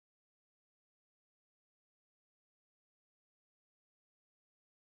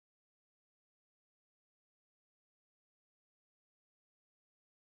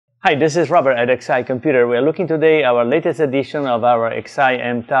Hi, this is Robert at XI Computer. We are looking today at our latest edition of our XI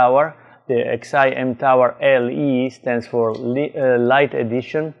MTower. The XI MTower LE stands for Light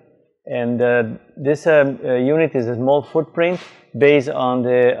Edition, and this unit is a small footprint based on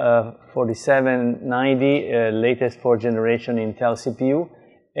the 4790 latest 4th generation Intel CPU,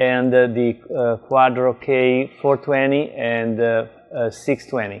 and the Quadro K420 and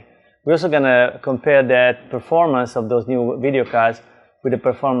 620. We're also going to compare that performance of those new video cards with the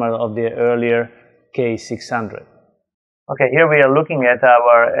performance of the earlier K600. Okay, here we are looking at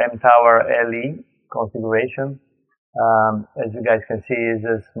our MTower LE configuration. As you guys can see, it's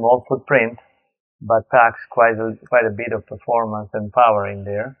a small footprint, but packs quite a bit of performance and power in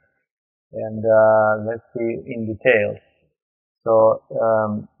there. And let's see in detail. So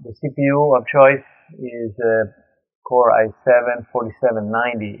the CPU of choice is Core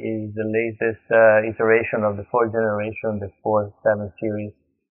i7-4790, is the latest iteration of the 4th generation, the 4-7 series.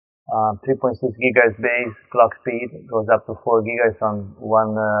 3.6 GHz base clock speed, goes up to 4 GHz on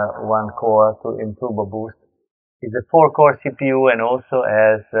one core in turbo boost. It's a 4-core CPU and also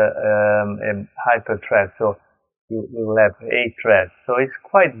has a hyper-thread, so you will have 8 threads. So it's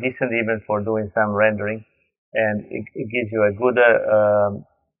quite decent even for doing some rendering, and it gives you a good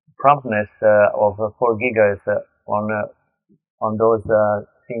promptness of 4 GHz on those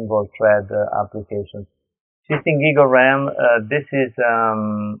single thread applications. 16 GB of RAM, this is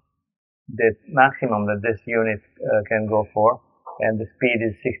the maximum that this unit can go for, and the speed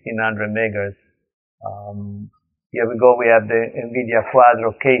is 1600 megahertz. Here we go, we have the Nvidia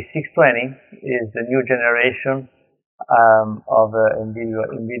Quadro K620, is the new generation of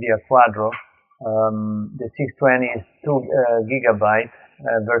Nvidia Quadro. The 620 is 2 gigabyte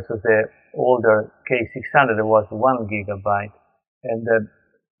versus the older K600 that was 1 gigabyte. And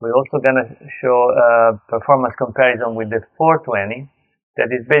we're also going to show performance comparison with the 420, that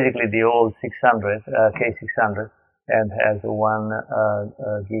is basically the old 600, K600, and has 1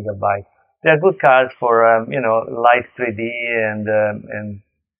 gigabyte. They're good cards for light 3D and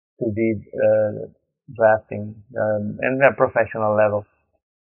 2D drafting and at professional level.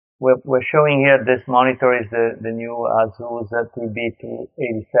 We're showing here this monitor is the new ASUS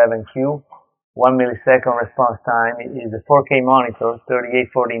TB287Q. 1 millisecond response time. It is a 4K monitor,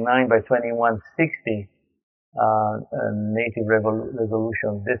 3849 by 2160 native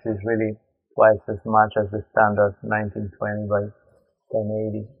resolution. This is really twice as much as the standard 1920 by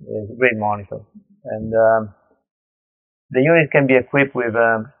 1080. It's a great monitor. And the unit can be equipped with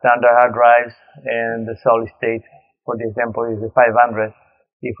standard hard drives and the solid state. For the example, is the 500.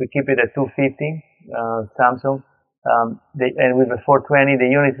 If we keep it at 250 Samsung, and with the 420, the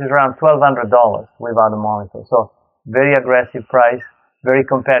unit is around $1,200 without a monitor. So very aggressive price, very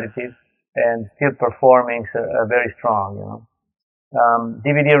competitive, and still performing very strong.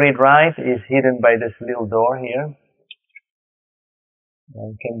 DVD read-write is hidden by this little door here.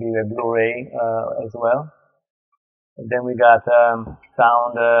 And can be a Blu-ray as well. And then we got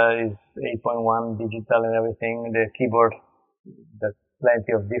sound is 8.1 digital and everything. The keyboard, that's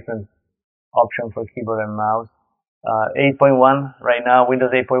plenty of different options for keyboard and mouse. 8.1 right now,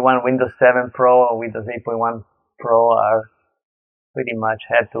 Windows 8.1, Windows 7 Pro, or Windows 8.1 Pro are pretty much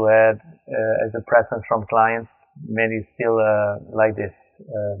head-to-head as a preference from clients. Many still like this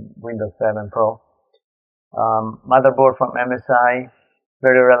Windows 7 Pro. Motherboard from MSI,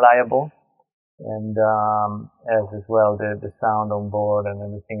 very reliable, and as well the sound on board and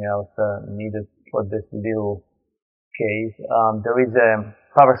everything else needed for this little case. There is a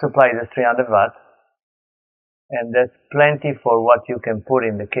power supply that's 300 watts, and that's plenty for what you can put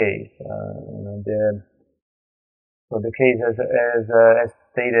in the case. So the case, as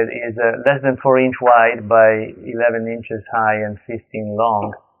stated, is less than 4 inch wide by 11 inches high and 15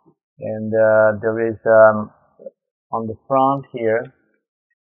 long. And there is on the front here,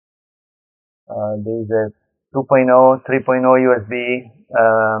 there is a 2.0, 3.0 USB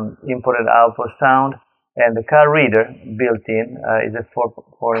input and output sound, and the card reader built in is a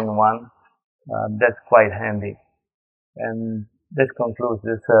 4-in-1. That's quite handy. And this concludes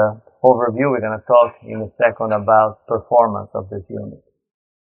this overview. We're going to talk in a second about performance of this unit.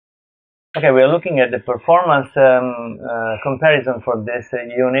 Okay, we're looking at the performance comparison for this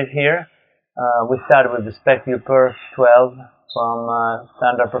unit here. We started with the Spec-View-Per 12 from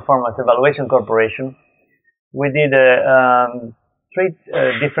Standard Performance Evaluation Corporation. We did 3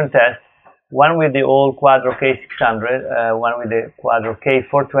 different tests. One with the old Quadro K600, one with the Quadro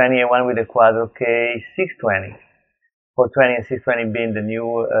K420, and one with the Quadro K620. 420 and 620 being the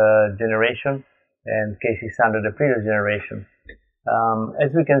new generation, and K600 the previous generation.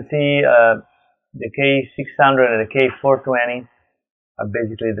 As we can see, the K600 and the K420 are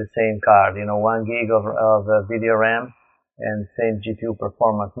basically the same card, 1 gig of video RAM and same GPU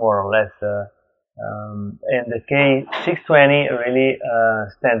performance more or less. And the K620 really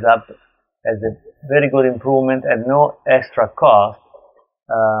stands up as a very good improvement at no extra cost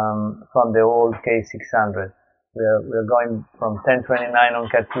from the old K600. We're going from 1029 on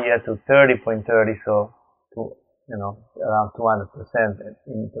CATIA to 30.30, so to, around 200%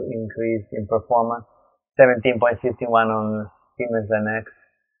 increase in performance. 17.51 on Siemens NX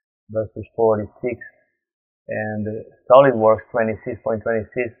versus 46, and SolidWorks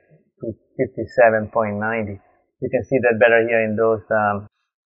 26.26 to 57.90. You can see that better here in those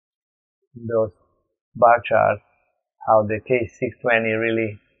bar charts, how the K620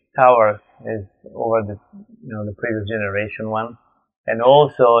 really towers is over the the previous generation one, and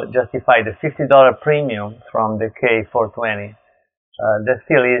also justify the $50 premium from the K420. That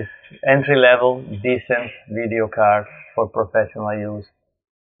still is entry-level, decent video card for professional use.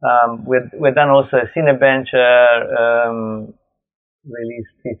 We've done also a Cinebench release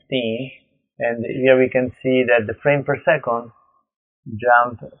 15, and here we can see that the frame per second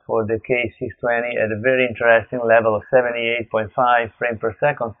jumped for the K620 at a very interesting level of 78.5 frames per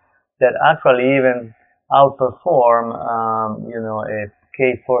second, that actually even outperform a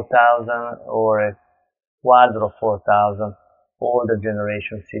K4000 or a Quadro 4000, older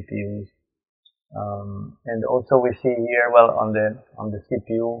generation CPUs. And also we see here, well, on the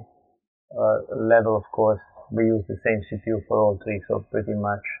CPU level, of course, we use the same CPU for all three, so pretty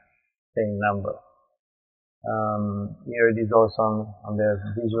much same number. Here it is also on the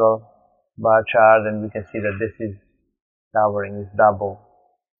visual bar chart, and we can see that this is towering, is double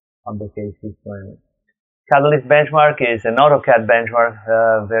on the K620. Catalyst benchmark is an AutoCAD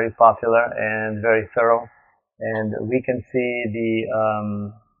benchmark, very popular and very thorough, and we can see the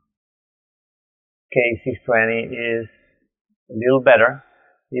K620 is a little better,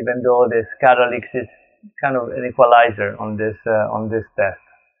 even though this Catalyst is kind of an equalizer on this test.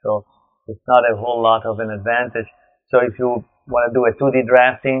 So it's not a whole lot of an advantage. So if you want to do a 2D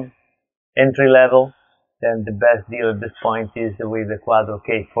drafting entry level, then the best deal at this point is with the Quadro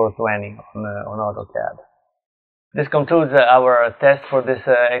K420 on AutoCAD. This concludes our test for this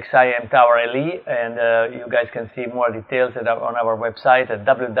MTower LE, and you guys can see more details on our website at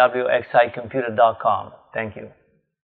www.xicomputer.com. Thank you.